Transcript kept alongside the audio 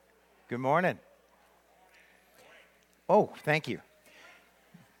Good morning. Oh, thank you.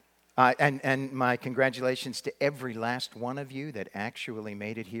 And my congratulations to every last one of you that actually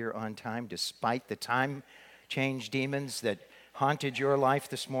made it here on time, despite the time change demons that haunted your life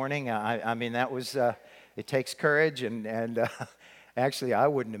this morning. I mean, that was, it takes courage, and actually, I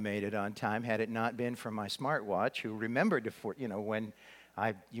wouldn't have made it on time had it not been for my smartwatch, who remembered when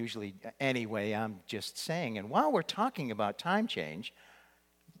I usually, anyway, I'm just saying. And while we're talking about time change,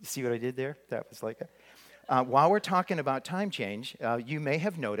 see what I did there? That was like while we're talking about time change, you may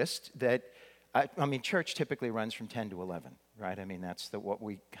have noticed that, church typically runs from 10 to 11, right? I mean, that's what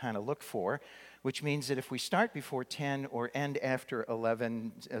we kind of look for, which means that if we start before 10 or end after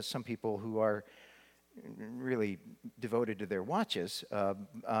 11, some people who are really devoted to their watches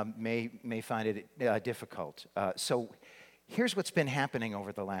may find it difficult. So here's what's been happening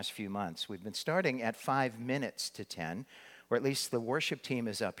over the last few months. We've been starting at 5 minutes to 10, or at least the worship team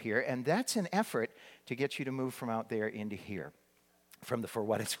is up here, and that's an effort to get you to move from out there into here, from the For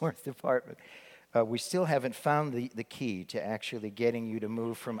What It's Worth department. We still haven't found the key to actually getting you to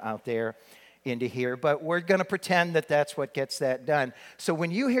move from out there into here, but we're going to pretend that that's what gets that done. So when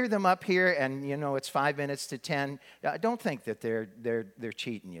you hear them up here and you know it's 5 minutes to 10, don't think that they're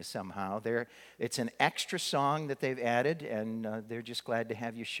cheating you somehow. It's an extra song that they've added, and they're just glad to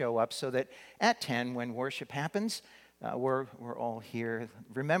have you show up so that at 10, when worship happens, we're all here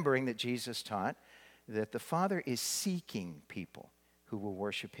remembering that Jesus taught that the Father is seeking people who will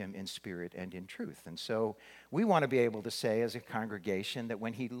worship him in spirit and in truth. And so we want to be able to say as a congregation that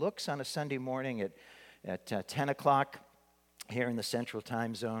when he looks on a Sunday morning at 10 o'clock here in the Central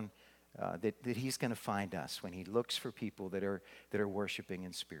Time Zone, that he's going to find us when he looks for people that are worshiping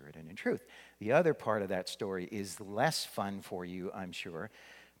in spirit and in truth. The other part of that story is less fun for you, I'm sure.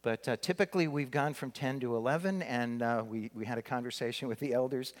 But typically we've gone from 10 to 11, and we had a conversation with the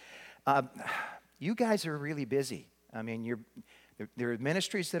elders. You guys are really busy. I mean, there are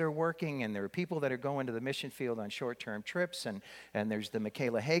ministries that are working, and there are people that are going to the mission field on short-term trips, and there's the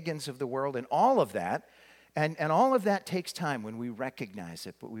Michaela Hagans of the world, and all of that. And all of that takes time when we recognize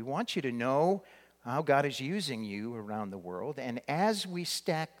it. But we want you to know how God is using you around the world. And as we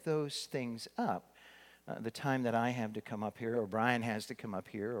stack those things up, the time that I have to come up here, or Brian has to come up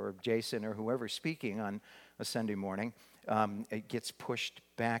here, or Jason, or whoever's speaking on a Sunday morning, it gets pushed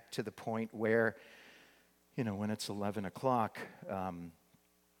back to the point where, you know, when it's 11 o'clock,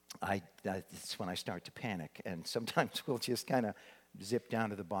 that's when I start to panic. And sometimes we'll just kind of zip down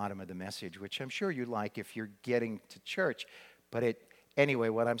to the bottom of the message, which I'm sure you like if you're getting to church. But anyway,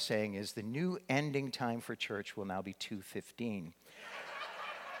 what I'm saying is the new ending time for church will now be 2:15.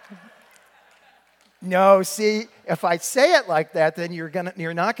 No, see, if I say it like that, then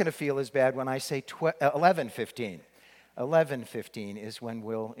you're not gonna feel as bad when I say 11:15. 11:15 is when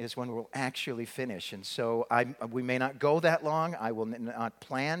we'll actually finish, and so we may not go that long. I will not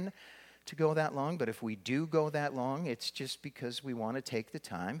plan to go that long, but if we do go that long, it's just because we want to take the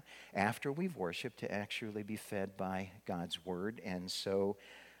time after we've worshiped to actually be fed by God's word. And so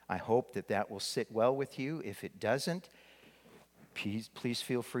I hope that will sit well with you. If it doesn't, please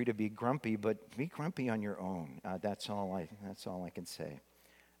feel free to be grumpy, but be grumpy on your own. That's all I can say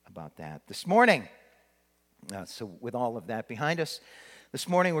about that. This morning, so with all of that behind us, this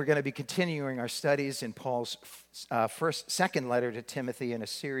morning we're going to be continuing our studies in Paul's second letter to Timothy in a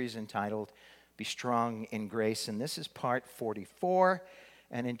series entitled Be Strong in Grace. And this is part 44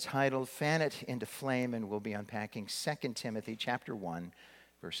 and entitled Fan It into Flame, and we'll be unpacking 2 Timothy chapter 1,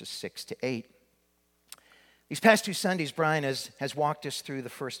 verses 6 to 8. These past 2 Sundays, Brian has walked us through the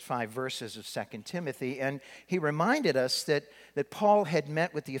first 5 verses of 2 Timothy, and he reminded us that Paul had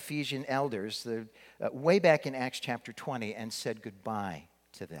met with the Ephesian elders way back in Acts chapter 20 and said goodbye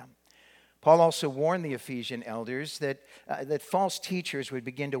to them. Paul also warned the Ephesian elders that false teachers would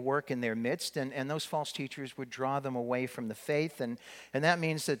begin to work in their midst, and those false teachers would draw them away from the faith, and that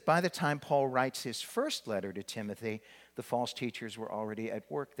means that by the time Paul writes his first letter to Timothy, the false teachers were already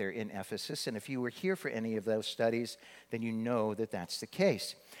at work there in Ephesus. And if you were here for any of those studies, then you know that that's the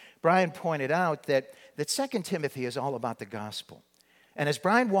case. Brian pointed out that 2 Timothy is all about the gospel. And as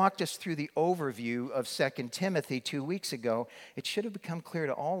Brian walked us through the overview of 2 Timothy 2 weeks ago, it should have become clear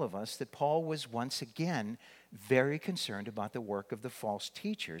to all of us that Paul was once again very concerned about the work of the false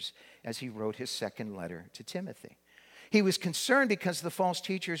teachers as he wrote his second letter to Timothy. He was concerned because the false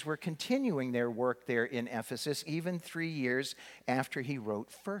teachers were continuing their work there in Ephesus even 3 years after he wrote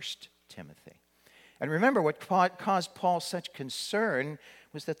 1 Timothy. And remember, what caused Paul such concern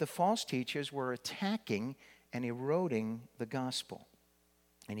was that the false teachers were attacking and eroding the gospel.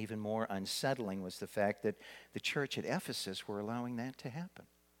 And even more unsettling was the fact that the church at Ephesus were allowing that to happen.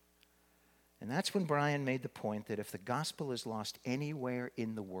 And that's when Brian made the point that if the gospel is lost anywhere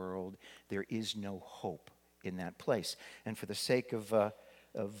in the world, there is no hope in that place. And for the sake of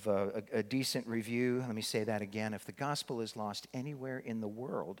a decent review, let me say that again. If the gospel is lost anywhere in the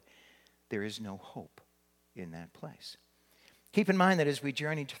world, there is no hope in that place. Keep in mind that as we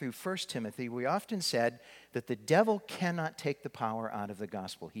journeyed through 1 Timothy, we often said that the devil cannot take the power out of the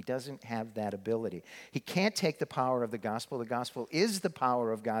gospel. He doesn't have that ability. He can't take the power of the gospel. The gospel is the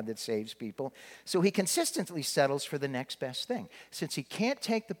power of God that saves people. So he consistently settles for the next best thing. Since he can't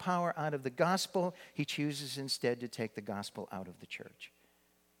take the power out of the gospel, he chooses instead to take the gospel out of the church.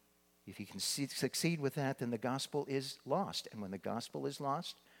 If he can succeed with that, then the gospel is lost. And when the gospel is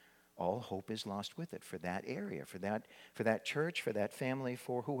lost, all hope is lost with it for that area, for that church, for that family,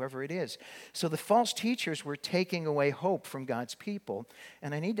 for whoever it is. So the false teachers were taking away hope from God's people.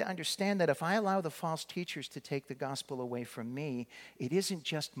 And I need to understand that if I allow the false teachers to take the gospel away from me, it isn't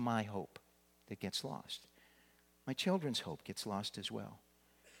just my hope that gets lost. My children's hope gets lost as well.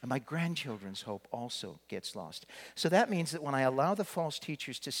 And my grandchildren's hope also gets lost. So that means that when I allow the false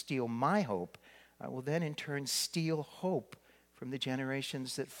teachers to steal my hope, I will then in turn steal hope from the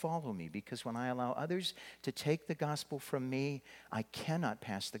generations that follow me. Because when I allow others to take the gospel from me, I cannot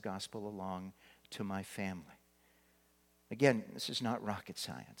pass the gospel along to my family. Again, this is not rocket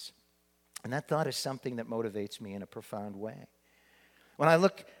science. And that thought is something that motivates me in a profound way. When I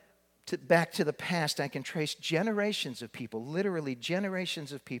look back to the past, I can trace generations of people, literally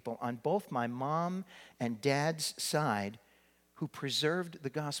generations of people on both my mom and dad's side who preserved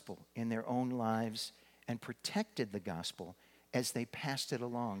the gospel in their own lives and protected the gospel as they passed it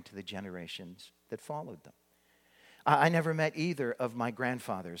along to the generations that followed them. I never met either of my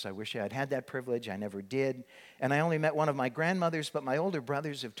grandfathers. I wish I had had that privilege. I never did. And I only met one of my grandmothers, but my older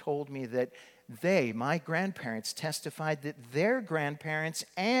brothers have told me that they, my grandparents, testified that their grandparents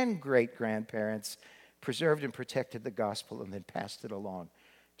and great-grandparents preserved and protected the gospel and then passed it along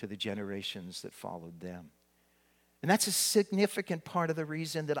to the generations that followed them. And that's a significant part of the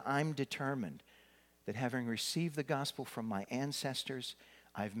reason that I'm determined that having received the gospel from my ancestors,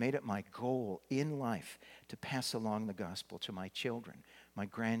 I've made it my goal in life to pass along the gospel to my children, my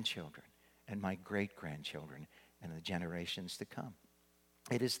grandchildren, and my great-grandchildren, and the generations to come.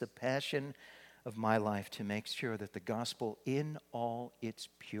 It is the passion of my life to make sure that the gospel in all its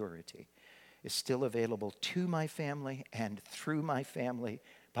purity is still available to my family and through my family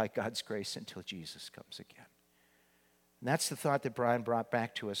by God's grace until Jesus comes again. And that's the thought that Brian brought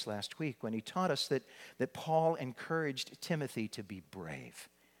back to us last week when he taught us that Paul encouraged Timothy to be brave.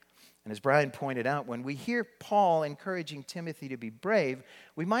 And as Brian pointed out, when we hear Paul encouraging Timothy to be brave,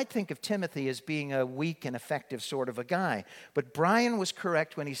 we might think of Timothy as being a weak and effective sort of a guy. But Brian was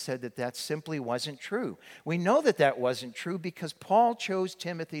correct when he said that that simply wasn't true. We know that that wasn't true because Paul chose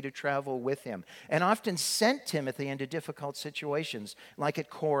Timothy to travel with him and often sent Timothy into difficult situations like at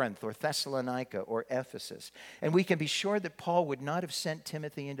Corinth or Thessalonica or Ephesus. And we can be sure that Paul would not have sent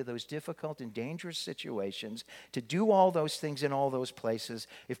Timothy into those difficult and dangerous situations to do all those things in all those places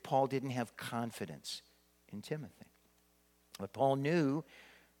if Paul didn't have confidence in Timothy. But Paul knew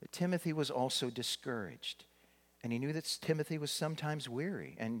that Timothy was also discouraged. And he knew that Timothy was sometimes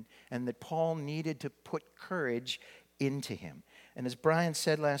weary and that Paul needed to put courage into him. And as Brian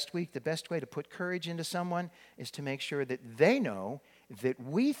said last week, the best way to put courage into someone is to make sure that they know that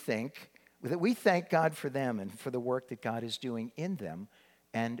we thank God for them and for the work that God is doing in them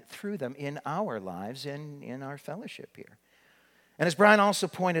and through them in our lives and in our fellowship here. And as Brian also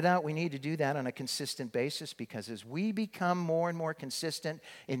pointed out, we need to do that on a consistent basis because as we become more and more consistent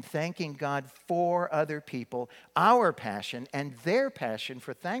in thanking God for other people, our passion and their passion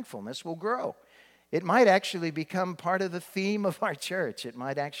for thankfulness will grow. It might actually become part of the theme of our church. It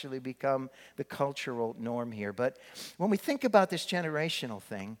might actually become the cultural norm here. But when we think about this generational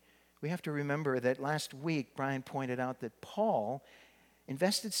thing, we have to remember that last week Brian pointed out that Paul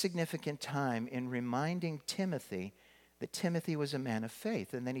invested significant time in reminding Timothy that Timothy was a man of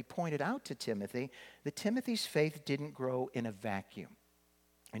faith. And then he pointed out to Timothy that Timothy's faith didn't grow in a vacuum.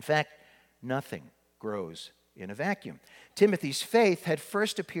 In fact, nothing grows in a vacuum. Timothy's faith had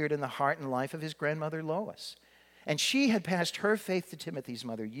first appeared in the heart and life of his grandmother Lois. And she had passed her faith to Timothy's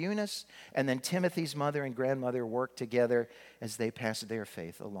mother Eunice, and then Timothy's mother and grandmother worked together as they passed their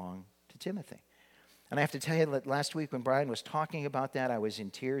faith along to Timothy. And I have to tell you that last week when Brian was talking about that, I was in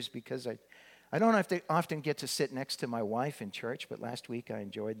tears because I don't have to often get to sit next to my wife in church, but last week I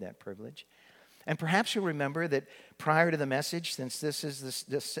enjoyed that privilege. And perhaps you'll remember that prior to the message, since this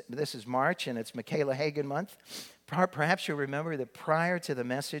is March and it's Michaela Hagen month, perhaps you'll remember that prior to the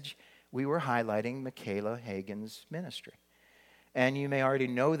message, we were highlighting Michaela Hagen's ministry. And you may already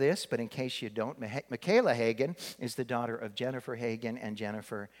know this, but in case you don't, Michaela Hagan is the daughter of Jennifer Hagan, and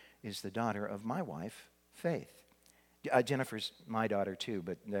Jennifer is the daughter of my wife, Faith. Jennifer's my daughter too,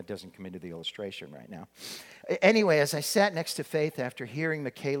 but that doesn't come into the illustration right now. Anyway, as I sat next to Faith after hearing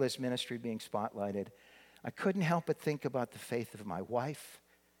Michaela's ministry being spotlighted, I couldn't help but think about the faith of my wife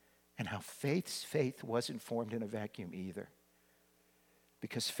and how Faith's faith wasn't formed in a vacuum either.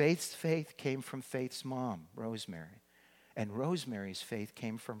 Because Faith's faith came from Faith's mom, Rosemary. And Rosemary's faith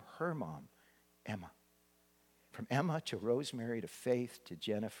came from her mom, Emma. From Emma to Rosemary to Faith to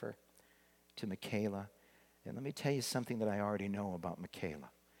Jennifer to Michaela. And let me tell you something that I already know about Michaela.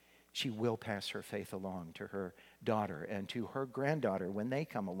 She will pass her faith along to her daughter and to her granddaughter when they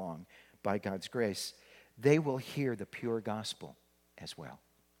come along by God's grace. They will hear the pure gospel as well.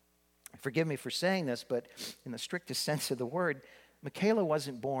 Forgive me for saying this, but in the strictest sense of the word, Michaela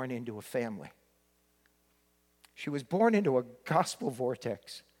wasn't born into a family. She was born into a gospel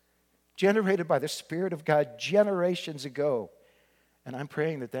vortex generated by the Spirit of God generations ago. And I'm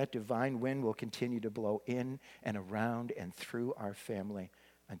praying that that divine wind will continue to blow in and around and through our family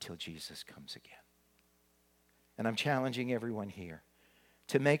until Jesus comes again. And I'm challenging everyone here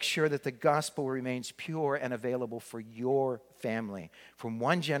to make sure that the gospel remains pure and available for your family from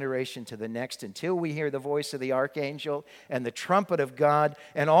one generation to the next until we hear the voice of the archangel and the trumpet of God,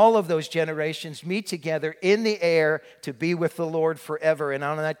 and all of those generations meet together in the air to be with the Lord forever. And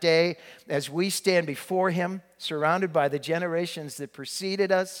on that day, as we stand before him, surrounded by the generations that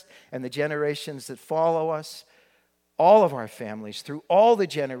preceded us and the generations that follow us, all of our families, through all the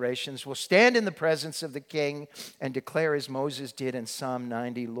generations, will stand in the presence of the King and declare, as Moses did in Psalm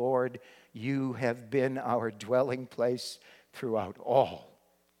 90, Lord, you have been our dwelling place throughout all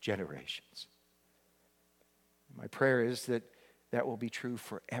generations. My prayer is that that will be true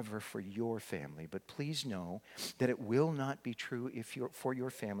forever for your family. But please know that it will not be true for your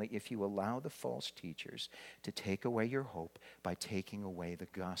family if you allow the false teachers to take away your hope by taking away the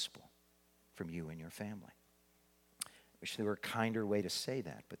gospel from you and your family. Wish there were a kinder way to say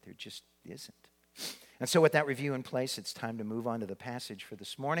that, but there just isn't. And so with that review in place, it's time to move on to the passage for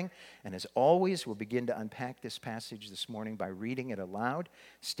this morning. And as always, we'll begin to unpack this passage this morning by reading it aloud,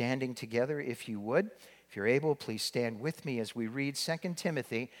 standing together if you would. If you're able, please stand with me as we read 2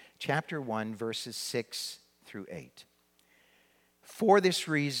 Timothy chapter 1, verses 6 through 8. For this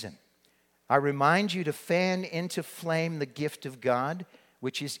reason, I remind you to fan into flame the gift of God,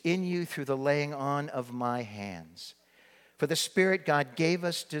 which is in you through the laying on of my hands. For the Spirit God gave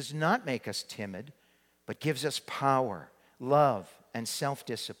us does not make us timid, but gives us power, love, and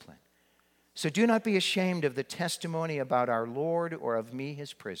self-discipline. So do not be ashamed of the testimony about our Lord or of me,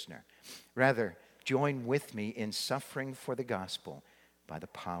 his prisoner. Rather, join with me in suffering for the gospel by the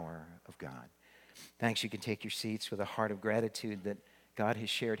power of God. Thanks. You can take your seats with a heart of gratitude that God has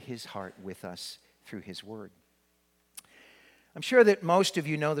shared his heart with us through his word. I'm sure that most of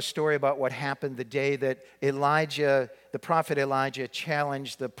you know the story about what happened the day that Elijah, the prophet Elijah,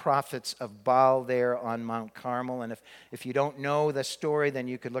 challenged the prophets of Baal there on Mount Carmel. And if you don't know the story, then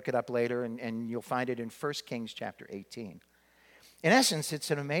you could look it up later, and you'll find it in 1 Kings chapter 18. In essence,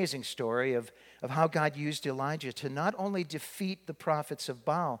 it's an amazing story of how God used Elijah to not only defeat the prophets of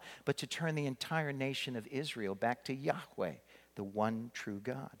Baal, but to turn the entire nation of Israel back to Yahweh, the one true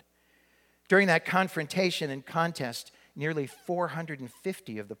God. During that confrontation and contest, nearly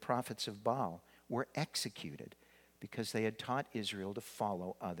 450 of the prophets of Baal were executed because they had taught Israel to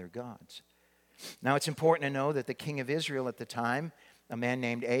follow other gods. Now, it's important to know that the king of Israel at the time, a man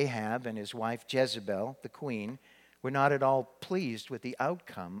named Ahab, and his wife Jezebel, the queen, were not at all pleased with the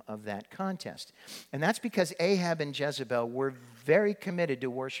outcome of that contest. And that's because Ahab and Jezebel were very committed to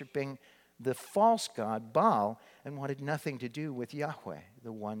worshiping the false god Baal and wanted nothing to do with Yahweh,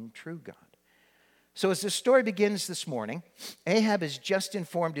 the one true God. So as the story begins this morning, Ahab has just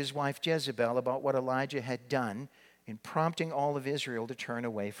informed his wife Jezebel about what Elijah had done in prompting all of Israel to turn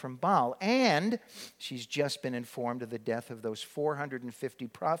away from Baal. And she's just been informed of the death of those 450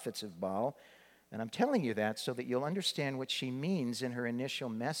 prophets of Baal. And I'm telling you that so that you'll understand what she means in her initial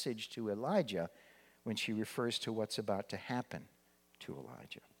message to Elijah when she refers to what's about to happen to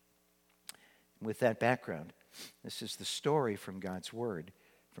Elijah. With that background, this is the story from God's word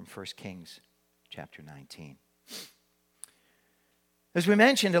from 1 Kings chapter 19. As we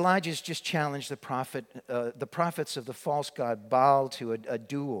mentioned, Elijah's just challenged the prophets of the false god Baal to a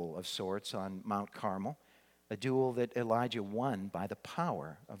duel of sorts on Mount Carmel, a duel that Elijah won by the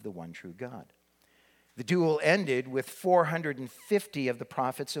power of the one true God. The duel ended with 450 of the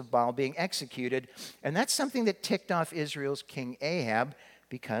prophets of Baal being executed, and that's something that ticked off Israel's king Ahab,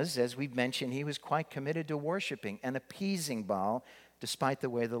 because, as we've mentioned, he was quite committed to worshiping and appeasing Baal, despite the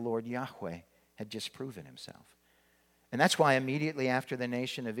way the Lord Yahweh had just proven himself. And that's why immediately after the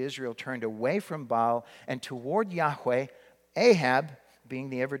nation of Israel turned away from Baal and toward Yahweh, Ahab, being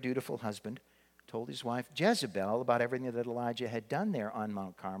the ever-dutiful husband, told his wife Jezebel about everything that Elijah had done there on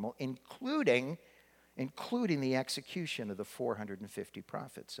Mount Carmel, including the execution of the 450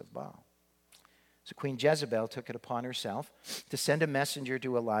 prophets of Baal. So Queen Jezebel took it upon herself to send a messenger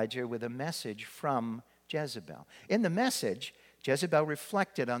to Elijah with a message from Jezebel. In the message, Jezebel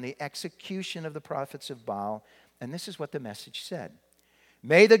reflected on the execution of the prophets of Baal, and this is what the message said.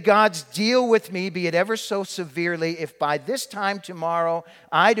 May the gods deal with me, be it ever so severely, if by this time tomorrow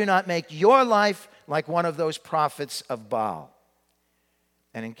I do not make your life like one of those prophets of Baal.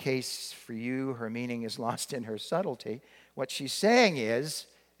 And in case for you her meaning is lost in her subtlety, what she's saying is,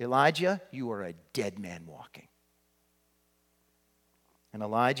 Elijah, you are a dead man walking. And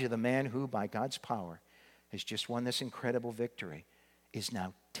Elijah, the man who, by God's power, has just won this incredible victory, is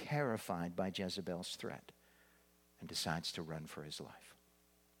now terrified by Jezebel's threat and decides to run for his life.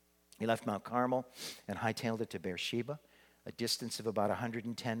 He left Mount Carmel and hightailed it to Beersheba, a distance of about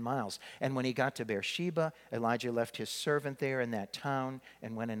 110 miles. And when he got to Beersheba, Elijah left his servant there in that town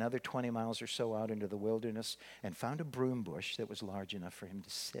and went another 20 miles or so out into the wilderness and found a broom bush that was large enough for him to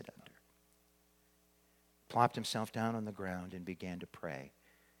sit under. Plopped himself down on the ground and began to pray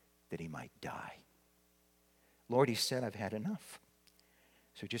that he might die. Lord, he said, I've had enough.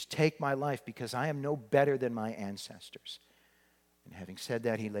 So just take my life because I am no better than my ancestors. And having said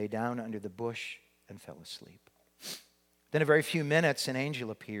that, he lay down under the bush and fell asleep. Then a very few minutes, an angel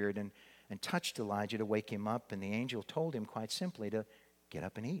appeared and touched Elijah to wake him up, and the angel told him quite simply to get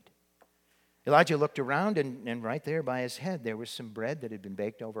up and eat. Elijah looked around, and right there by his head, there was some bread that had been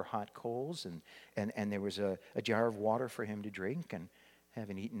baked over hot coals, and there was a jar of water for him to drink. And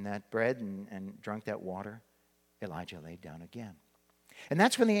having eaten that bread and drunk that water, Elijah laid down again. And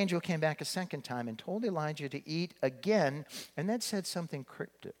that's when the angel came back a second time and told Elijah to eat again, and then said something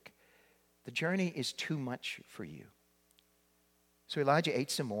cryptic. The journey is too much for you. So Elijah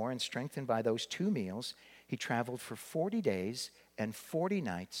ate some more, and strengthened by those 2 meals, he traveled for 40 days and 40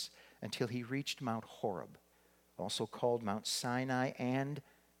 nights until he reached Mount Horeb, also called Mount Sinai and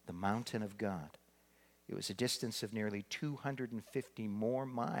the Mountain of God. It was a distance of nearly 250 more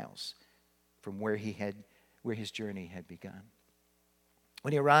miles from where his journey had begun.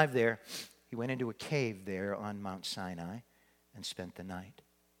 When he arrived there, he went into a cave there on Mount Sinai and spent the night.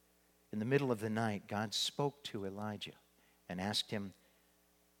 In the middle of the night, God spoke to Elijah and asked him,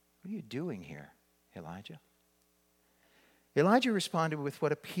 "What are you doing here, Elijah?" Elijah responded with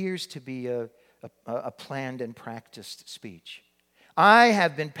what appears to be a planned and practiced speech. I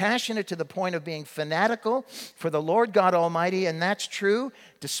have been passionate to the point of being fanatical for the Lord God Almighty, and that's true,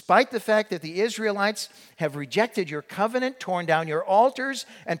 despite the fact that the Israelites have rejected your covenant, torn down your altars,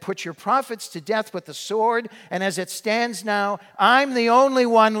 and put your prophets to death with the sword. And as it stands now, I'm the only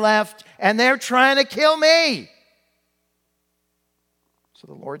one left, and they're trying to kill me. So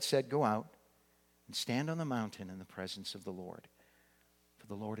the Lord said, go out and stand on the mountain in the presence of the Lord, for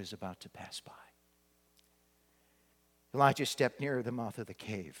the Lord is about to pass by. Elijah stepped nearer the mouth of the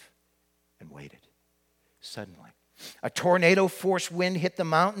cave and waited. Suddenly, a tornado-force wind hit the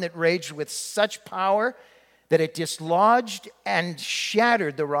mountain that raged with such power that it dislodged and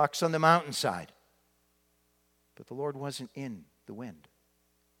shattered the rocks on the mountainside. But the Lord wasn't in the wind.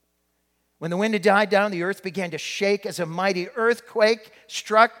 When the wind had died down, the earth began to shake as a mighty earthquake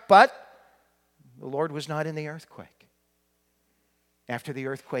struck, but the Lord was not in the earthquake. After the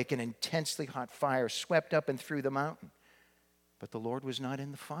earthquake, an intensely hot fire swept up and through the mountain. But the Lord was not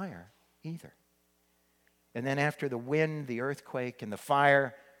in the fire either. And then after the wind, the earthquake, and the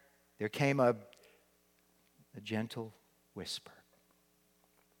fire, there came a gentle whisper.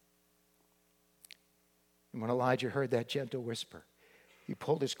 And when Elijah heard that gentle whisper, he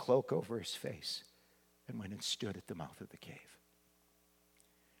pulled his cloak over his face and went and stood at the mouth of the cave.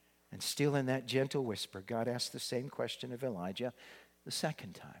 And still in that gentle whisper, God asked the same question of Elijah the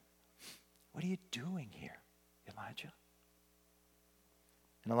second time. What are you doing here, Elijah?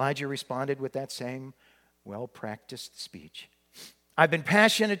 And Elijah responded with that same well-practiced speech. I've been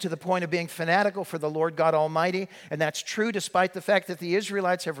passionate to the point of being fanatical for the Lord God Almighty, and that's true despite the fact that the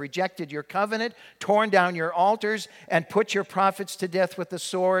Israelites have rejected your covenant, torn down your altars, and put your prophets to death with the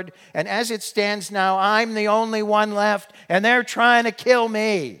sword. And as it stands now, I'm the only one left, and they're trying to kill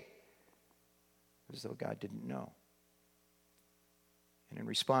me. As though God didn't know. And in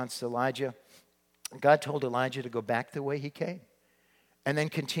response to God told Elijah to go back the way he came, and then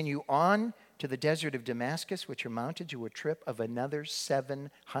continue on to the desert of Damascus, which amounted to a trip of another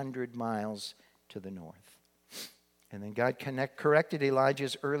 700 miles to the north. And then God corrected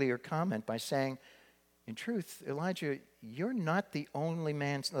Elijah's earlier comment by saying, in truth, Elijah, you're not the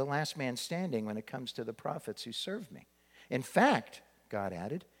last man standing when it comes to the prophets who serve me. In fact, God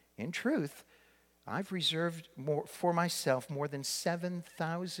added, in truth, I've reserved for myself more than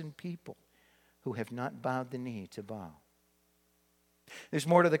 7,000 people who have not bowed the knee to Baal. There's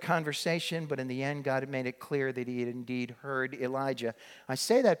more to the conversation, but in the end, God had made it clear that he had indeed heard Elijah. I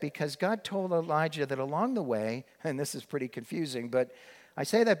say that because God told Elijah that along the way, and this is pretty confusing, but I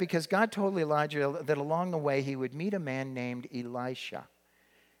say that because God told Elijah that along the way he would meet a man named Elisha.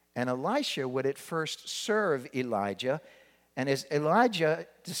 And Elisha would at first serve Elijah, and as Elijah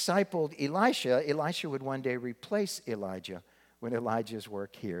discipled Elisha, Elisha would one day replace Elijah when Elijah's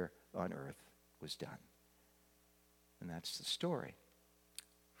work here on earth was done. And that's the story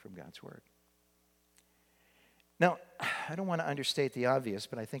from God's Word. Now, I don't want to understate the obvious,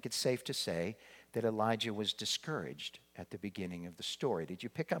 but I think it's safe to say that Elijah was discouraged at the beginning of the story. Did you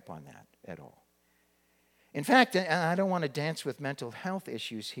pick up on that at all? In fact, I don't want to dance with mental health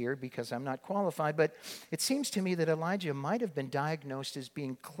issues here because I'm not qualified, but it seems to me that Elijah might have been diagnosed as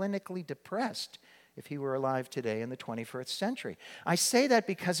being clinically depressed if he were alive today in the 21st century. I say that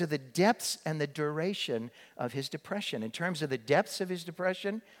because of the depths and the duration of his depression. In terms of the depths of his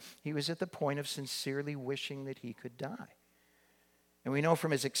depression, he was at the point of sincerely wishing that he could die. And we know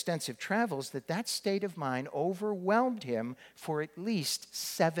from his extensive travels that that state of mind overwhelmed him for at least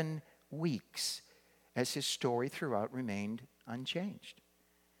 7 weeks, as his story throughout remained unchanged.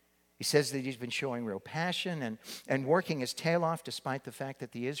 He says that he's been showing real passion and working his tail off despite the fact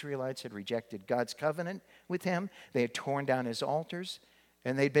that the Israelites had rejected God's covenant with him. They had torn down his altars,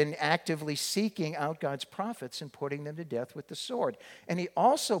 and they'd been actively seeking out God's prophets and putting them to death with the sword. And he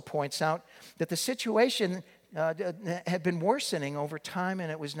also points out that the situation had been worsening over time,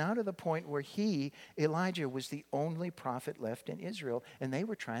 and it was now to the point where he, Elijah, was the only prophet left in Israel, and they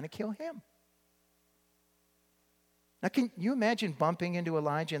were trying to kill him. Now, can you imagine bumping into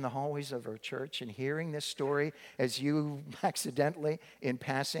Elijah in the hallways of our church and hearing this story as you accidentally, in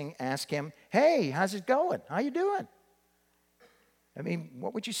passing, ask him, hey, how's it going? How you doing? I mean,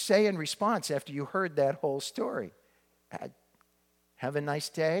 what would you say in response after you heard that whole story? Have a nice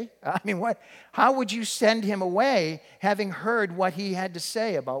day? I mean, how would you send him away having heard what he had to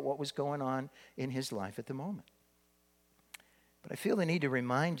say about what was going on in his life at the moment? But I feel the need to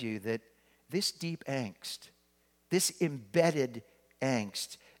remind you that this deep angst, this embedded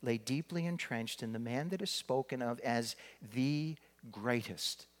angst, lay deeply entrenched in the man that is spoken of as the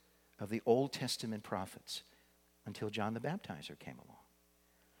greatest of the Old Testament prophets until John the Baptizer came along.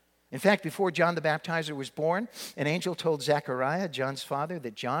 In fact, before John the Baptizer was born, an angel told Zechariah, John's father,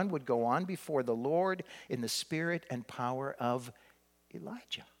 that John would go on before the Lord in the spirit and power of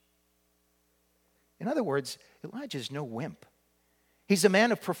Elijah. In other words, Elijah is no wimp. He's a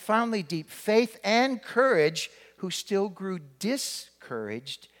man of profoundly deep faith and courage who still grew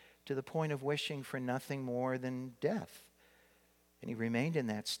discouraged to the point of wishing for nothing more than death. And he remained in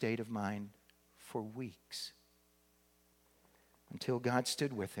that state of mind for weeks until God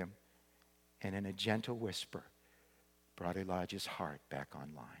stood with him and in a gentle whisper brought Elijah's heart back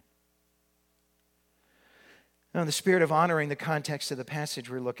online. Now, in the spirit of honoring the context of the passage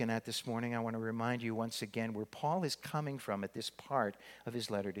we're looking at this morning, I want to remind you once again where Paul is coming from at this part of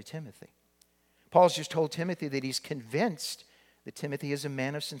his letter to Timothy. Paul's just told Timothy that he's convinced that Timothy is a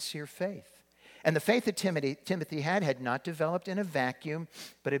man of sincere faith. And the faith that Timothy had not developed in a vacuum,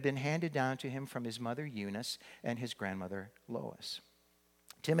 but had been handed down to him from his mother Eunice and his grandmother Lois.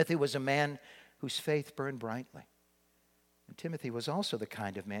 Timothy was a man whose faith burned brightly. And Timothy was also the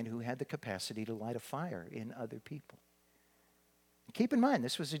kind of man who had the capacity to light a fire in other people. And keep in mind,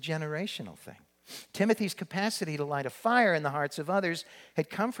 this was a generational thing. Timothy's capacity to light a fire in the hearts of others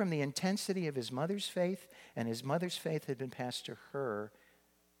had come from the intensity of his mother's faith, and his mother's faith had been passed to her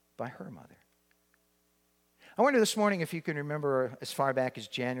by her mother. I wonder this morning if you can remember as far back as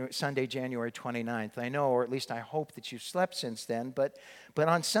Sunday, January 29th. I know, or at least I hope that you've slept since then, but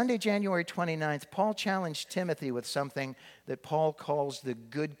on Sunday, January 29th, Paul challenged Timothy with something that Paul calls the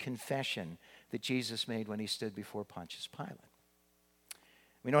good confession that Jesus made when he stood before Pontius Pilate.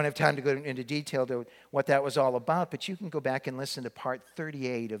 We don't have time to go into detail to what that was all about, but you can go back and listen to part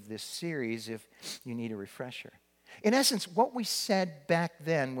 38 of this series if you need a refresher. In essence, what we said back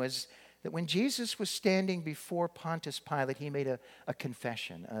then was that when Jesus was standing before Pontius Pilate, he made a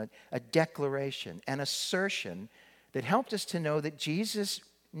confession, a declaration, an assertion that helped us to know that Jesus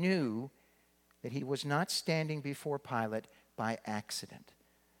knew that he was not standing before Pilate by accident,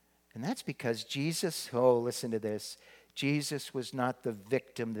 And that's because Jesus, oh, listen to this, Jesus was not the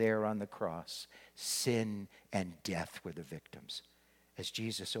victim there on the cross. Sin and death were the victims, as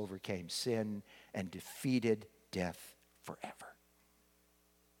Jesus overcame sin and defeated death forever.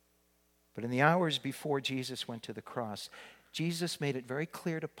 But in the hours before Jesus went to the cross, Jesus made it very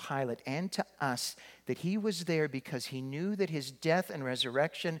clear to Pilate and to us that he was there because he knew that his death and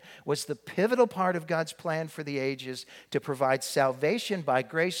resurrection was the pivotal part of God's plan for the ages to provide salvation by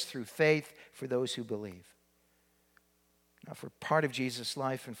grace through faith for those who believe. Now, for part of Jesus'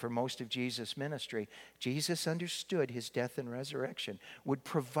 life and for most of Jesus' ministry, Jesus understood his death and resurrection would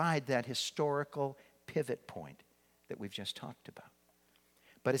provide that historical pivot point that we've just talked about.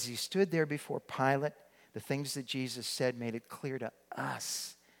 But as he stood there before Pilate, the things that Jesus said made it clear to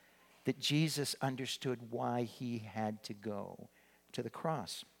us that Jesus understood why he had to go to the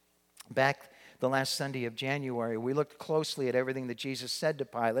cross. Back the last Sunday of January, we looked closely at everything that Jesus said to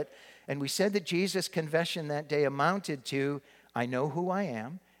Pilate, and we said that Jesus' confession that day amounted to, I know who I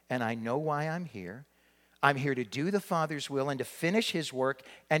am, and I know why I'm here. I'm here to do the Father's will and to finish his work,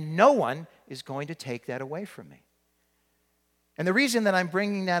 and no one is going to take that away from me. And the reason that I'm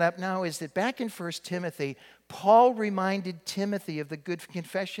bringing that up now is that back in 1 Timothy, Paul reminded Timothy of the good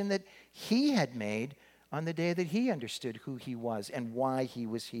confession that he had made on the day that he understood who he was and why he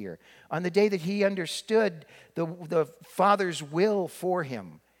was here. On the day that he understood the Father's will for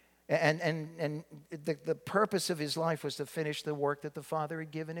him. And the purpose of his life was to finish the work that the Father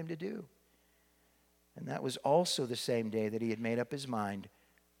had given him to do. And that was also the same day that he had made up his mind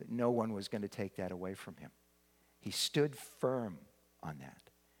that no one was going to take that away from him. He stood firm on that.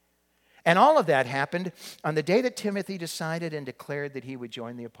 And all of that happened on the day that Timothy decided and declared that he would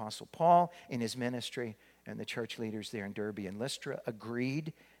join the Apostle Paul in his ministry, and the church leaders there in Derbe and Lystra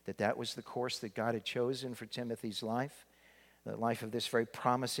agreed that that was the course that God had chosen for Timothy's life, the life of this very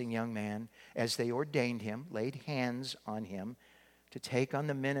promising young man, as they ordained him, laid hands on him to take on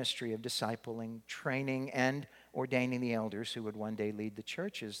the ministry of discipling, training, and ordaining the elders who would one day lead the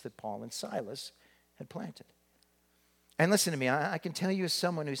churches that Paul and Silas had planted. And listen to me, I can tell you as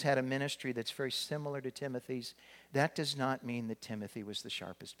someone who's had a ministry that's very similar to Timothy's, that does not mean that Timothy was the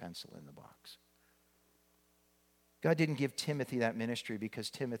sharpest pencil in the box. God didn't give Timothy that ministry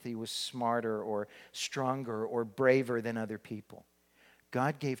because Timothy was smarter or stronger or braver than other people.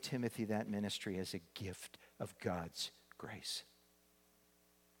 God gave Timothy that ministry as a gift of God's grace.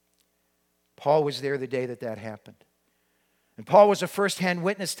 Paul was there the day that that happened. And Paul was a first-hand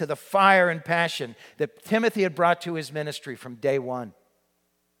witness to the fire and passion that Timothy had brought to his ministry from day one.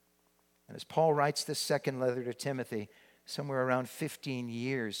 And as Paul writes this second letter to Timothy, somewhere around 15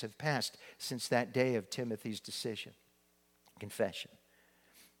 years have passed since that day of Timothy's confession.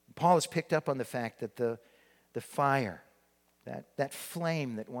 Paul has picked up on the fact that the fire, that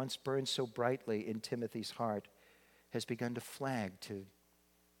flame that once burned so brightly in Timothy's heart has begun to flag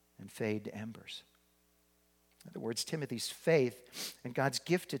and fade to embers. In other words, Timothy's faith and God's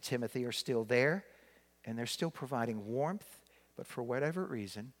gift to Timothy are still there, and they're still providing warmth, but for whatever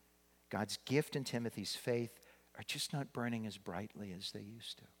reason, God's gift and Timothy's faith are just not burning as brightly as they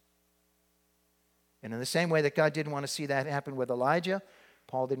used to. And in the same way that God didn't want to see that happen with Elijah,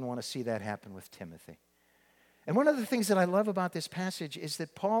 Paul didn't want to see that happen with Timothy. And one of the things that I love about this passage is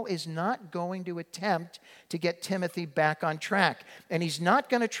that Paul is not going to attempt to get Timothy back on track. And he's not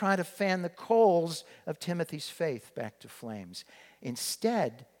going to try to fan the coals of Timothy's faith back to flames.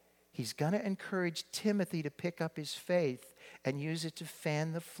 Instead, he's going to encourage Timothy to pick up his faith and use it to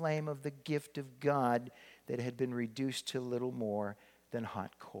fan the flame of the gift of God that had been reduced to little more than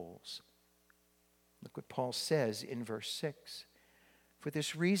hot coals. Look what Paul says in verse 6. For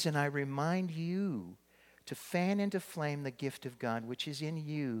this reason I remind you to fan into flame the gift of God which is in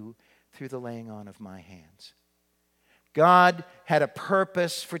you through the laying on of my hands. God had a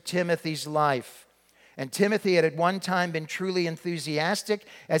purpose for Timothy's life. And Timothy had at one time been truly enthusiastic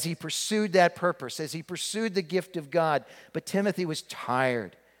as he pursued that purpose, as he pursued the gift of God. But Timothy was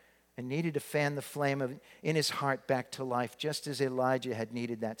tired and needed to fan the flame in his heart back to life, just as Elijah had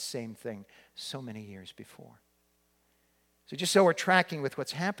needed that same thing so many years before. So just so we're tracking with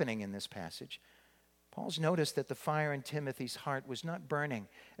what's happening in this passage, Paul's noticed that the fire in Timothy's heart was not burning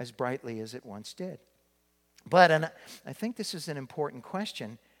as brightly as it once did. But, and I think this is an important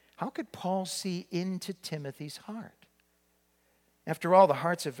question, how could Paul see into Timothy's heart? After all, the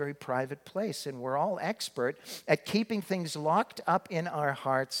heart's a very private place, and we're all expert at keeping things locked up in our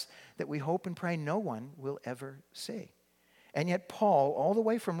hearts that we hope and pray no one will ever see. And yet Paul, all the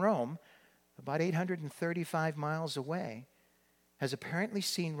way from Rome, about 835 miles away, has apparently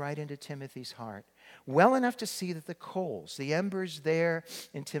seen right into Timothy's heart, well enough to see that the coals, the embers there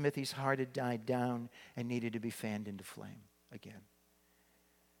in Timothy's heart had died down and needed to be fanned into flame again.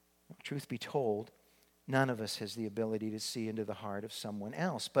 Well, truth be told, none of us has the ability to see into the heart of someone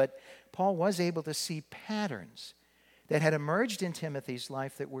else, but Paul was able to see patterns that had emerged in Timothy's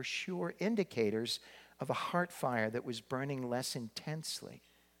life that were sure indicators of a heart fire that was burning less intensely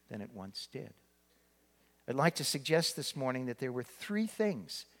than it once did. I'd like to suggest this morning that there were three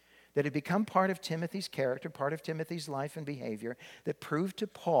things that had become part of Timothy's character, part of Timothy's life and behavior, that proved to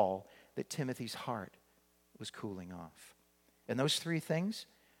Paul that Timothy's heart was cooling off. And those three things,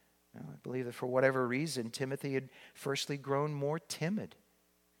 well, I believe that for whatever reason, Timothy had firstly grown more timid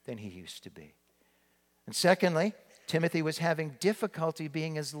than he used to be. And secondly, Timothy was having difficulty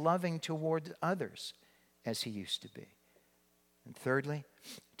being as loving toward others as he used to be. And thirdly,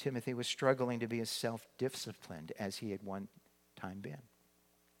 Timothy was struggling to be as self-disciplined as he had one time been.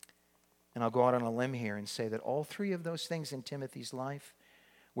 And I'll go out on a limb here and say that all three of those things in Timothy's life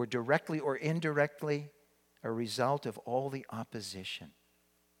were directly or indirectly a result of all the opposition,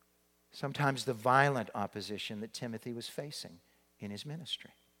 sometimes the violent opposition that Timothy was facing in his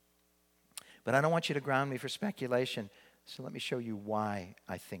ministry. But I don't want you to ground me for speculation, so let me show you why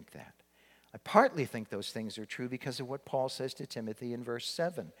I think that. I partly think those things are true because of what Paul says to Timothy in verse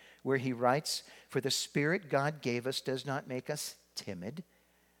 7, where he writes, "For the Spirit God gave us does not make us timid,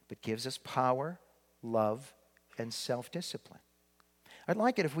 but gives us power, love, and self-discipline." I'd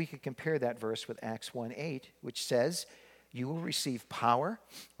like it if we could compare that verse with Acts 1:8, which says, "You will receive power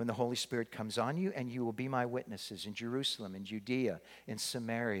when the Holy Spirit comes on you, and you will be my witnesses in Jerusalem, in Judea, in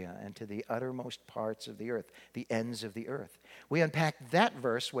Samaria, and to the uttermost parts of the earth," the ends of the earth. We unpacked that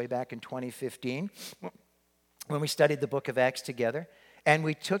verse way back in 2015 when we studied the book of Acts together, and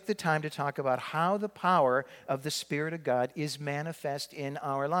we took the time to talk about how the power of the Spirit of God is manifest in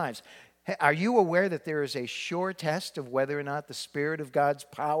our lives. Are you aware that there is a sure test of whether or not the Spirit of God's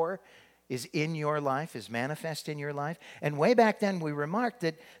power is in your life, is manifest in your life? And way back then we remarked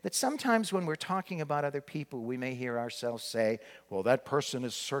that sometimes when we're talking about other people, we may hear ourselves say, "Well, that person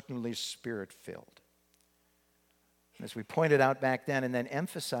is certainly Spirit-filled." As we pointed out back then and then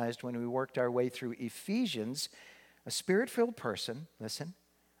emphasized when we worked our way through Ephesians, a Spirit-filled person, listen,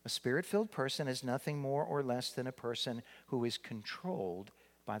 a Spirit-filled person is nothing more or less than a person who is controlled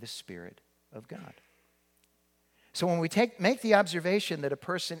by the Spirit of God. So when we make the observation that a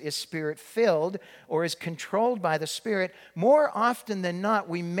person is Spirit-filled or is controlled by the Spirit, more often than not,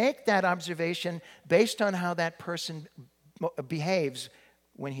 we make that observation based on how that person behaves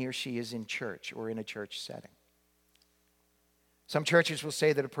when he or she is in church or in a church setting. Some churches will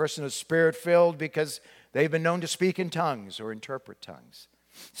say that a person is Spirit-filled because they've been known to speak in tongues or interpret tongues.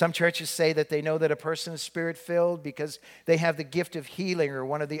 Some churches say that they know that a person is Spirit-filled because they have the gift of healing or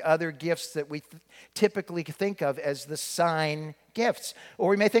one of the other gifts that we typically think of as the sign gifts. Or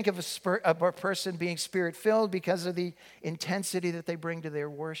we may think of a person being Spirit-filled because of the intensity that they bring to their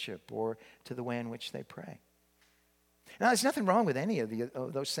worship or to the way in which they pray. Now, there's nothing wrong with any of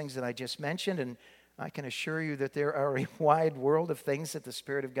those things that I just mentioned, and I can assure you that there are a wide world of things that the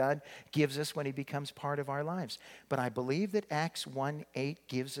Spirit of God gives us when He becomes part of our lives. But I believe that Acts 1:8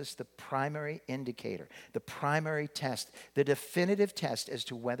 gives us the primary indicator, the primary test, the definitive test as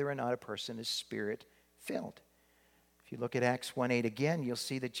to whether or not a person is Spirit-filled. If you look at Acts 1:8 again, you'll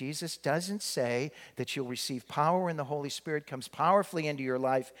see that Jesus doesn't say that you'll receive power when the Holy Spirit comes powerfully into your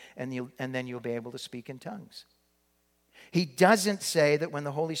life and then you'll be able to speak in tongues. He doesn't say that when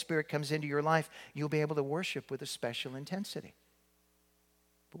the Holy Spirit comes into your life, you'll be able to worship with a special intensity.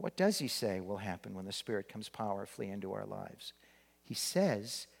 But what does He say will happen when the Spirit comes powerfully into our lives? He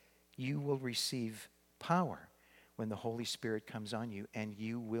says, you will receive power when the Holy Spirit comes on you, and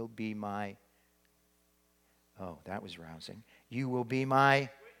you will be my, oh, that was rousing. You will be my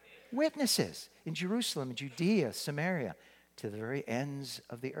witnesses in Jerusalem, Judea, Samaria, to the very ends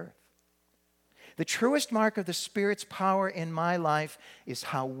of the earth. The truest mark of the Spirit's power in my life is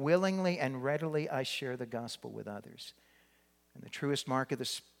how willingly and readily I share the gospel with others. And the truest mark of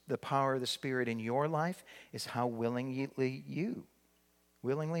the power of the Spirit in your life is how willingly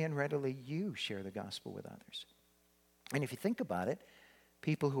and readily you share the gospel with others. And if you think about it,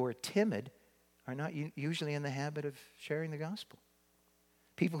 people who are timid are not usually in the habit of sharing the gospel.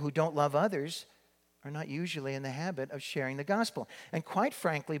 People who don't love others are not usually in the habit of sharing the gospel. And quite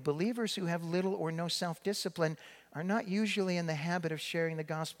frankly, believers who have little or no self-discipline are not usually in the habit of sharing the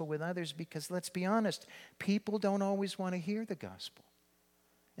gospel with others because, let's be honest, people don't always want to hear the gospel.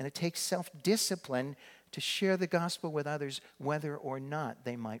 And it takes self-discipline to share the gospel with others whether or not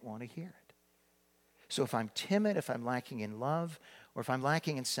they might want to hear it. So if I'm timid, if I'm lacking in love, or if I'm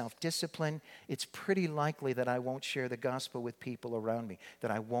lacking in self-discipline, it's pretty likely that I won't share the gospel with people around me,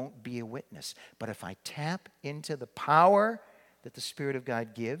 that I won't be a witness. But if I tap into the power that the Spirit of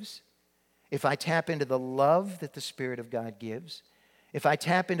God gives, if I tap into the love that the Spirit of God gives, if I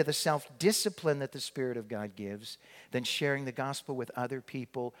tap into the self-discipline that the Spirit of God gives, then sharing the gospel with other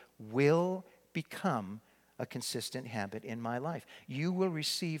people will become a consistent habit in my life. You will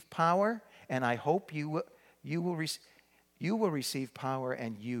receive power, and I hope you will receive power,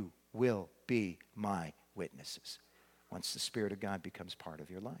 and you will be my witnesses once the Spirit of God becomes part of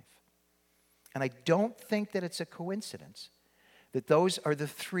your life. And I don't think that it's a coincidence that those are the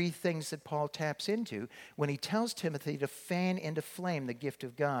three things that Paul taps into when he tells Timothy to fan into flame the gift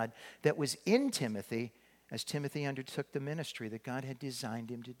of God that was in Timothy as Timothy undertook the ministry that God had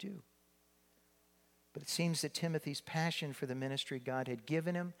designed him to do. But it seems that Timothy's passion for the ministry God had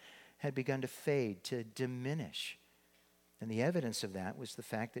given him had begun to fade, to diminish. And the evidence of that was the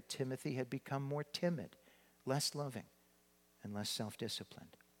fact that Timothy had become more timid, less loving, and less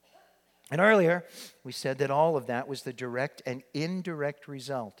self-disciplined. And earlier, we said that all of that was the direct and indirect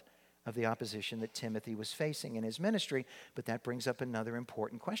result of the opposition that Timothy was facing in his ministry. But that brings up another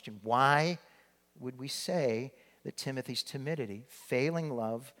important question. Why would we say that Timothy's timidity, fading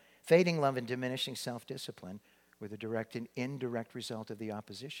love, and diminishing self-discipline were the direct and indirect result of the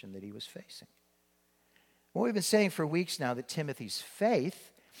opposition that he was facing? Well, we've been saying for weeks now that Timothy's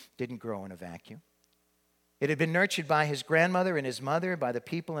faith didn't grow in a vacuum. It had been nurtured by his grandmother and his mother, by the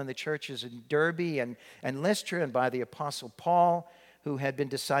people in the churches in Derbe and Lystra, and by the Apostle Paul, who had been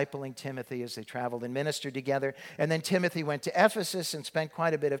discipling Timothy as they traveled and ministered together. And then Timothy went to Ephesus and spent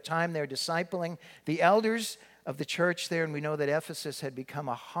quite a bit of time there discipling the elders of the church there. And we know that Ephesus had become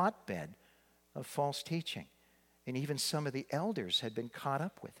a hotbed of false teaching. And even some of the elders had been caught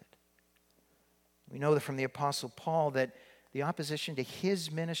up with it. We know that from the Apostle Paul that the opposition to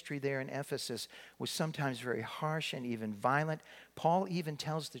his ministry there in Ephesus was sometimes very harsh and even violent. Paul even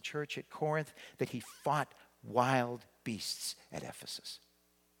tells the church at Corinth that he fought wild beasts at Ephesus.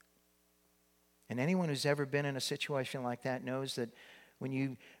 And anyone who's ever been in a situation like that knows that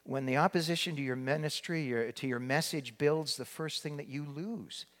when the opposition to your ministry, to your message builds, the first thing that you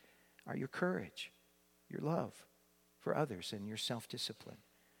lose are your courage, your love for others, and your self-discipline.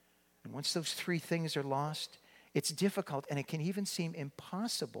 And once those three things are lost, it's difficult, and it can even seem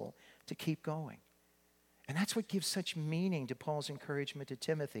impossible to keep going. And that's what gives such meaning to Paul's encouragement to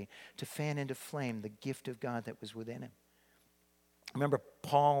Timothy, to fan into flame the gift of God that was within him. Remember,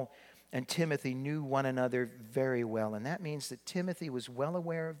 Paul and Timothy knew one another very well, and that means that Timothy was well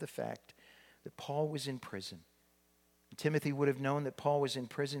aware of the fact that Paul was in prison. Timothy would have known that Paul was in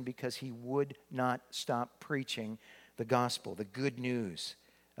prison because he would not stop preaching the gospel, the good news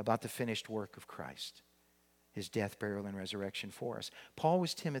about the finished work of Christ, his death, burial, and resurrection for us. Paul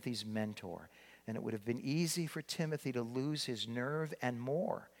was Timothy's mentor, and it would have been easy for Timothy to lose his nerve and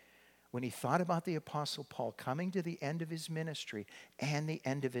more when he thought about the Apostle Paul coming to the end of his ministry and the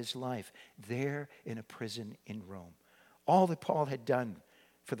end of his life there in a prison in Rome. All that Paul had done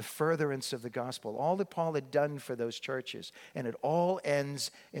for the furtherance of the gospel, all that Paul had done for those churches, and it all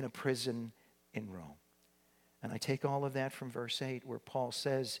ends in a prison in Rome. And I take all of that from verse 8 where Paul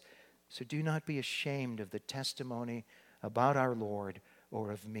says, "So do not be ashamed of the testimony about our Lord or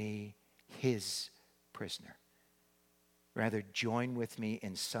of me, his prisoner. Rather, join with me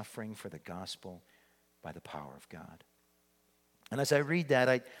in suffering for the gospel by the power of God." And as I read that,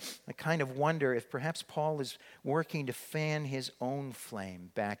 I kind of wonder if perhaps Paul is working to fan his own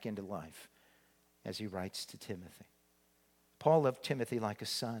flame back into life as he writes to Timothy. Paul loved Timothy like a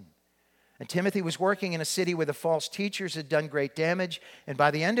son. And Timothy was working in a city where the false teachers had done great damage. And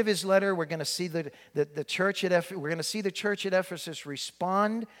by the end of his letter, we're going to see the church at Ephesus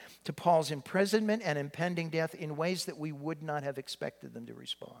respond to Paul's imprisonment and impending death in ways that we would not have expected them to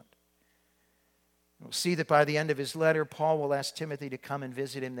respond. We'll see that by the end of his letter, Paul will ask Timothy to come and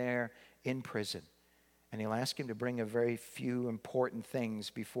visit him there in prison. And he'll ask him to bring a very few important things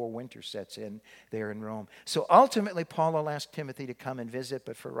before winter sets in there in Rome. So ultimately, Paul will ask Timothy to come and visit,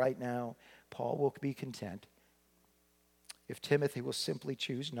 but for right now, Paul will be content if Timothy will simply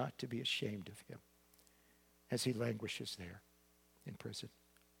choose not to be ashamed of him as he languishes there in prison.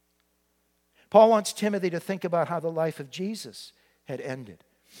 Paul wants Timothy to think about how the life of Jesus had ended,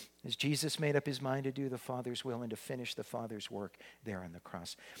 as Jesus made up his mind to do the Father's will and to finish the Father's work there on the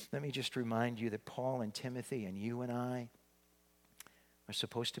cross. Let me just remind you that Paul and Timothy and you and I are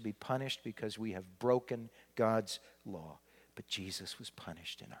supposed to be punished because we have broken God's law. But Jesus was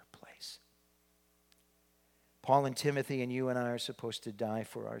punished in our place. Paul and Timothy and you and I are supposed to die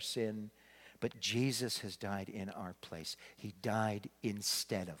for our sin. But Jesus has died in our place. He died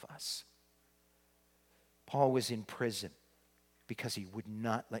instead of us. Paul was in prison because he would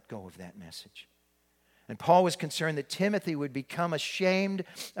not let go of that message. And Paul was concerned that Timothy would become ashamed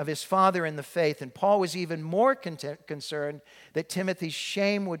of his father in the faith. And Paul was even more concerned that Timothy's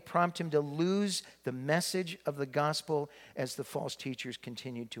shame would prompt him to lose the message of the gospel as the false teachers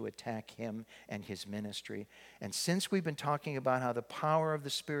continued to attack him and his ministry. And since we've been talking about how the power of the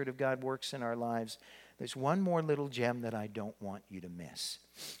Spirit of God works in our lives, there's one more little gem that I don't want you to miss.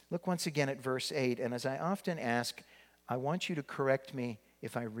 Look once again at verse 8. And as I often ask, I want you to correct me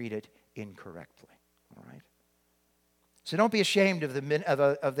if I read it incorrectly. All right? So don't be ashamed of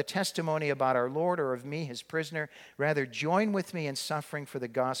the testimony about our Lord or of me, his prisoner. Rather, join with me in suffering for the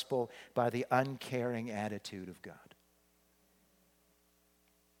gospel by the uncaring attitude of God.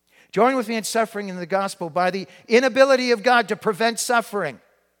 Join with me in suffering in the gospel by the inability of God to prevent suffering.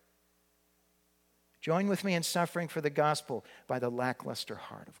 Join with me in suffering for the gospel by the lackluster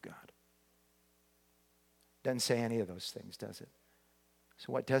heart of God. Doesn't say any of those things, does it?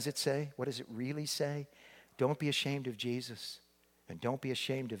 So what does it say? What does it really say? Don't be ashamed of Jesus, and don't be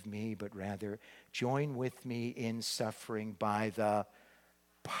ashamed of me, but rather join with me in suffering by the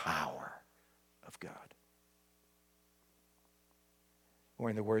power of God.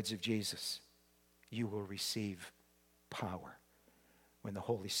 Or in the words of Jesus, you will receive power when the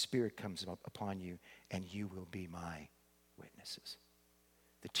Holy Spirit comes upon you, and you will be my witnesses.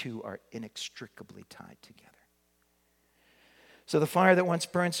 The two are inextricably tied together. So the fire that once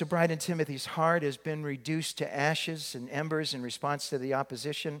burned so bright in Timothy's heart has been reduced to ashes and embers in response to the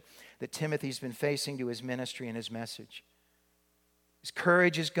opposition that Timothy's been facing to his ministry and his message. His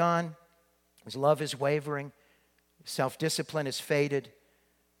courage is gone. His love is wavering. His self-discipline is faded.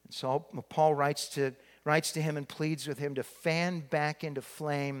 And so Paul writes to him and pleads with him to fan back into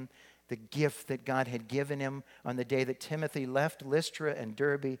flame the gift that God had given him on the day that Timothy left Lystra and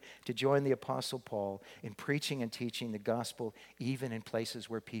Derbe to join the Apostle Paul in preaching and teaching the gospel, even in places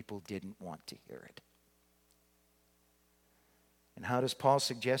where people didn't want to hear it. And how does Paul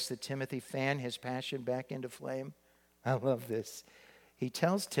suggest that Timothy fan his passion back into flame? I love this. He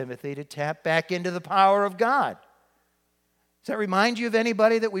tells Timothy to tap back into the power of God. Does that remind you of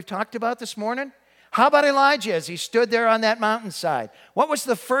anybody that we've talked about this morning? How about Elijah as he stood there on that mountainside? What was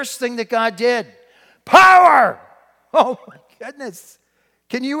the first thing that God did? Power! Oh my goodness.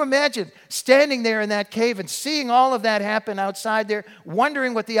 Can you imagine standing there in that cave and seeing all of that happen outside there,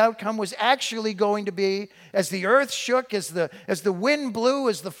 wondering what the outcome was actually going to be as the earth shook, as the wind blew,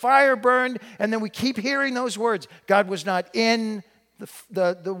 as the fire burned, and then we keep hearing those words. God was not in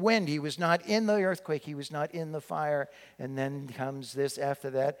the wind. He was not in the earthquake. He was not in the fire. And then comes this,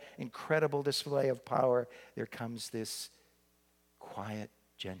 after that incredible display of power, there comes this quiet,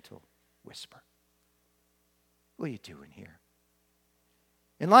 gentle whisper. What are you doing here?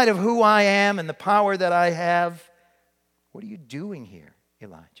 In light of who I am and the power that I have, what are you doing here,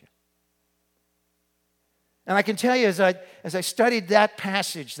 Elijah? And I can tell you, as I studied that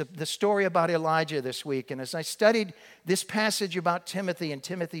passage, the story about Elijah this week, and as I studied this passage about Timothy and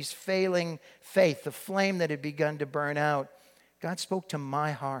Timothy's failing faith, the flame that had begun to burn out, God spoke to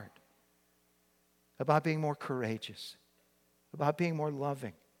my heart about being more courageous, about being more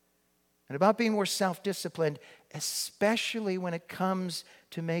loving, and about being more self-disciplined, especially when it comes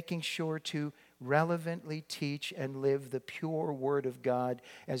to making sure to relevantly teach and live the pure Word of God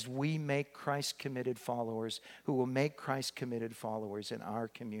as we make Christ-committed followers who will make Christ-committed followers in our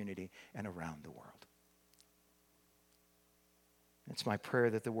community and around the world. It's my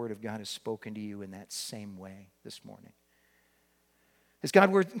prayer that the Word of God has spoken to you in that same way this morning. Has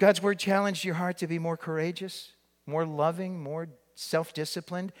God's Word challenged your heart to be more courageous, more loving, more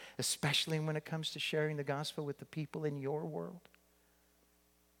self-disciplined, especially when it comes to sharing the gospel with the people in your world?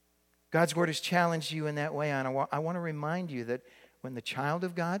 God's Word has challenged you in that way, and I want to remind you that when the child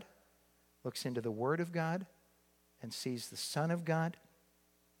of God looks into the Word of God and sees the Son of God,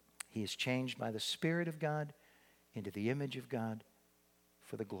 he is changed by the Spirit of God into the image of God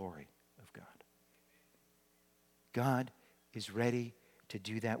for the glory of God. God is ready to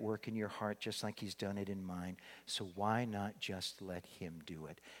do that work in your heart just like he's done it in mine. So why not just let him do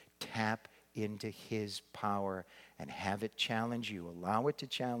it? Tap into his power and have it challenge you. Allow it to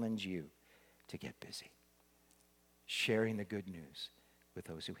challenge you to get busy, sharing the good news with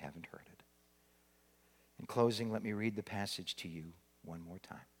those who haven't heard it. In closing, let me read the passage to you one more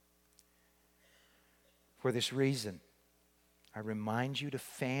time. For this reason, I remind you to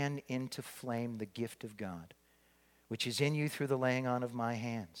fan into flame the gift of God, which is in you through the laying on of my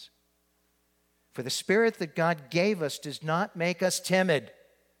hands. For the Spirit that God gave us does not make us timid.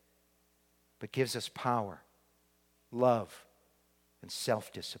 but gives us power, love, and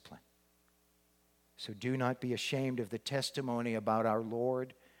self-discipline. So do not be ashamed of the testimony about our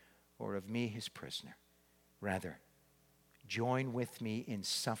Lord or of me, his prisoner. Rather, join with me in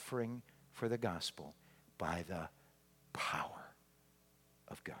suffering for the gospel by the power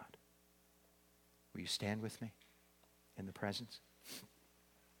of God. Will you stand with me in the presence?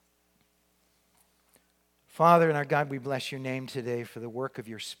 Father and our God, we bless your name today for the work of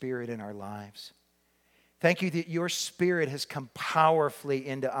your Spirit in our lives. Thank you that your Spirit has come powerfully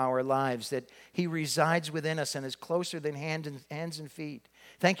into our lives, that he resides within us and is closer than hands and feet.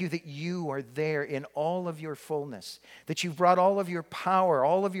 Thank you that you are there in all of your fullness, that you've brought all of your power,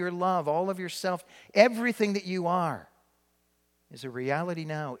 all of your love, all of yourself, everything that you are is a reality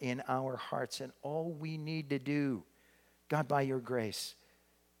now in our hearts. And all we need to do, God, by your grace,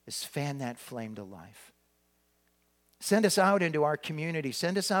 is fan that flame to life. Send us out into our community.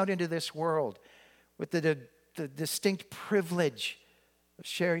 Send us out into this world with the distinct privilege of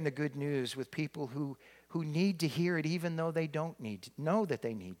sharing the good news with people who need to hear it, even though they don't need to know that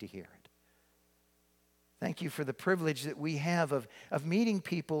they need to hear it. Thank you for the privilege that we have of meeting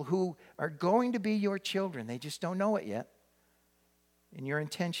people who are going to be your children. They just don't know it yet. And your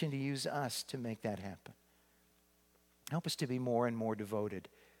intention to use us to make that happen. Help us to be more and more devoted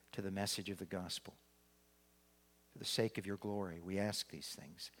to the message of the gospel. For the sake of your glory, we ask these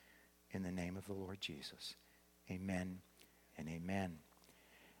things in the name of the Lord Jesus. Amen and amen.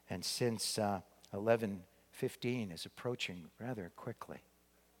 And since 11:15 is approaching rather quickly,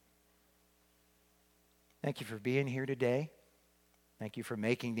 thank you for being here today. Thank you for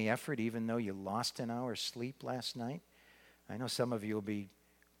making the effort, even though you lost an hour's sleep last night. I know some of you will be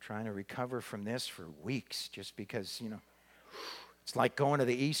trying to recover from this for weeks just because, it's like going to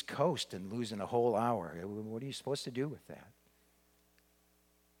the East Coast and losing a whole hour. What are you supposed to do with that?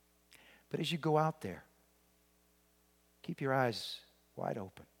 But as you go out there, keep your eyes wide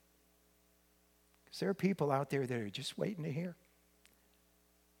open. Because there are people out there that are just waiting to hear.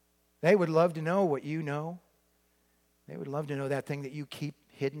 They would love to know what you know. They would love to know that thing that you keep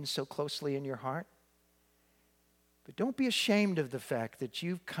hidden so closely in your heart. But don't be ashamed of the fact that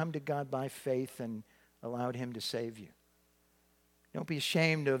you've come to God by faith and allowed him to save you. Don't be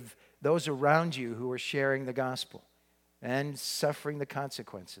ashamed of those around you who are sharing the gospel and suffering the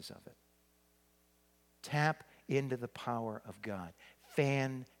consequences of it. Tap into the power of God.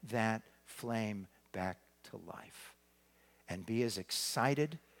 Fan that flame back to life. And be as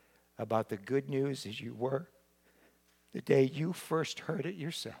excited about the good news as you were the day you first heard it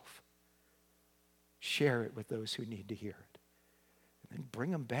yourself. Share it with those who need to hear it. And then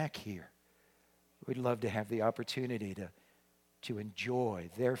bring them back here. We'd love to have the opportunity to enjoy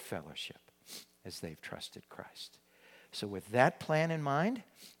their fellowship as they've trusted Christ. So with that plan in mind,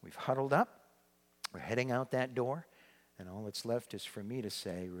 we've huddled up. We're heading out that door. And all that's left is for me to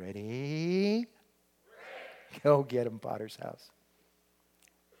say, ready? Go get them, Potter's House.